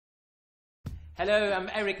Hello, I'm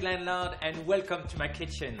Eric Lanlard and welcome to my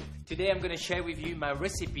kitchen. Today I'm going to share with you my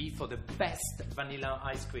recipe for the best vanilla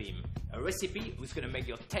ice cream. A recipe who's going to make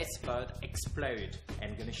your taste bud explode.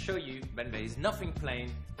 And I'm going to show you when there is nothing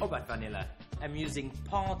plain about vanilla. I'm using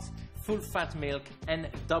part full fat milk and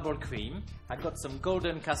double cream. I've got some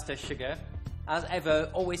golden castor sugar. As ever,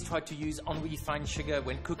 always try to use unrefined sugar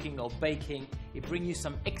when cooking or baking. It brings you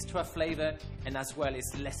some extra flavor and as well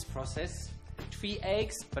is less processed. 3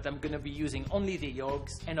 eggs, but I'm gonna be using only the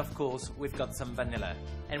yolks, and of course we've got some vanilla.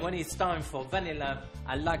 And when it's time for vanilla,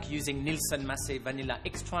 I like using Nielsen Massey vanilla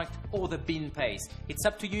extract or the bean paste. It's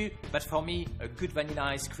up to you, but for me, a good vanilla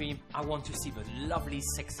ice cream, I want to see the lovely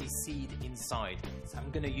sexy seed inside. So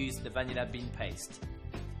I'm gonna use the vanilla bean paste.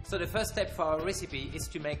 So the first step for our recipe is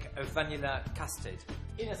to make a vanilla custard.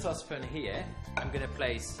 In a saucepan here, I'm gonna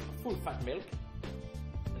place full fat milk,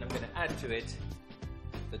 and I'm gonna add to it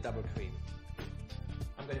the double cream.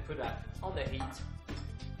 I'm going to put that on the heat,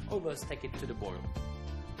 almost take it to the boil.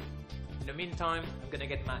 In the meantime, I'm going to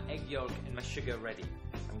get my egg yolk and my sugar ready.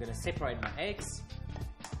 I'm going to separate my eggs.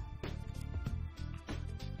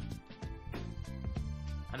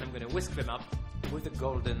 And I'm going to whisk them up with the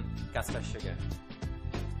golden castor sugar.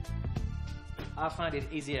 I find it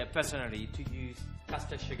easier personally to use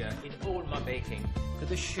castor sugar in all my baking because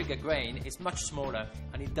the sugar grain is much smaller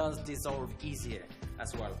and it does dissolve easier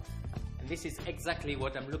as well. And this is exactly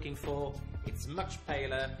what I'm looking for. It's much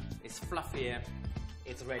paler, it's fluffier,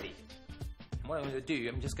 it's ready. And what I'm going to do,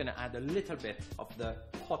 I'm just going to add a little bit of the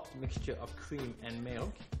hot mixture of cream and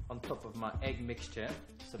milk on top of my egg mixture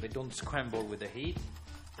so they don't scramble with the heat.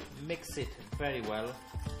 Mix it very well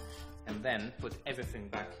and then put everything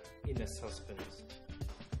back in the saucepans.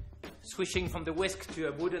 Switching from the whisk to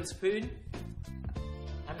a wooden spoon,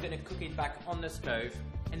 I'm going to cook it back on the stove.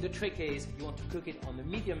 And the trick is you want to cook it on a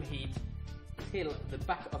medium heat till the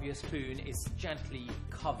back of your spoon is gently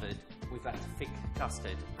covered with that thick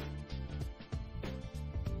custard.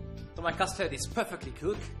 So my custard is perfectly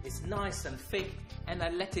cooked, it's nice and thick, and I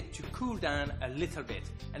let it to cool down a little bit.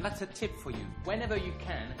 And that's a tip for you. Whenever you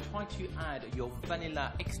can, try to add your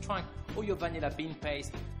vanilla extract or your vanilla bean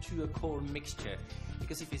paste to a cold mixture.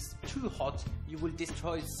 Because if it's too hot, you will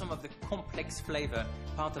destroy some of the complex flavor,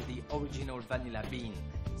 part of the original vanilla bean.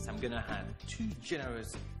 So I'm gonna add 2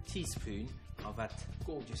 generous teaspoons of that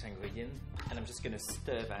gorgeous ingredient, and I'm just gonna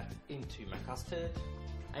stir that into my custard.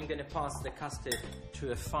 I'm gonna pass the custard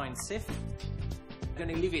to a fine sieve. I'm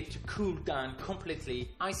gonna leave it to cool down completely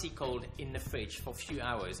icy cold in the fridge for a few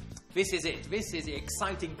hours. This is it. This is the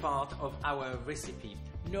exciting part of our recipe.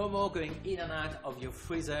 No more going in and out of your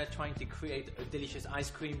freezer trying to create a delicious ice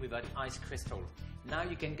cream without ice crystal. Now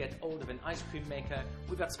you can get hold of an ice cream maker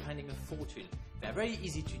without spending a fortune. They're very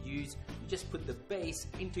easy to use. You just put the base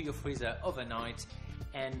into your freezer overnight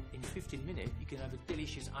and in 15 minutes you can have a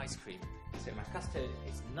delicious ice cream. So my custard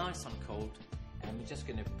is nice and cold and I'm just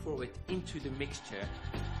going to pour it into the mixture.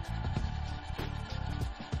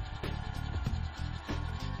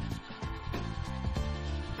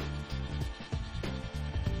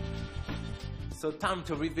 So time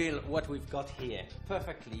to reveal what we've got here.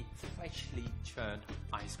 Perfectly freshly churned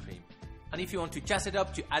ice cream. And if you want to jazz it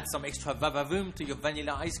up to add some extra va-va-voom to your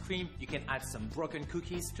vanilla ice cream, you can add some broken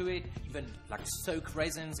cookies to it, even like soak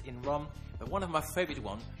raisins in rum. But one of my favorite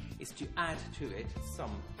ones is to add to it some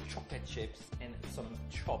chocolate chips and some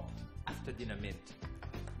chopped after dinner mint.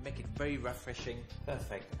 Make it very refreshing,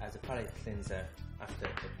 perfect as a palate cleanser after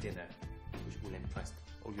a dinner, which will impress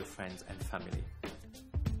all your friends and family.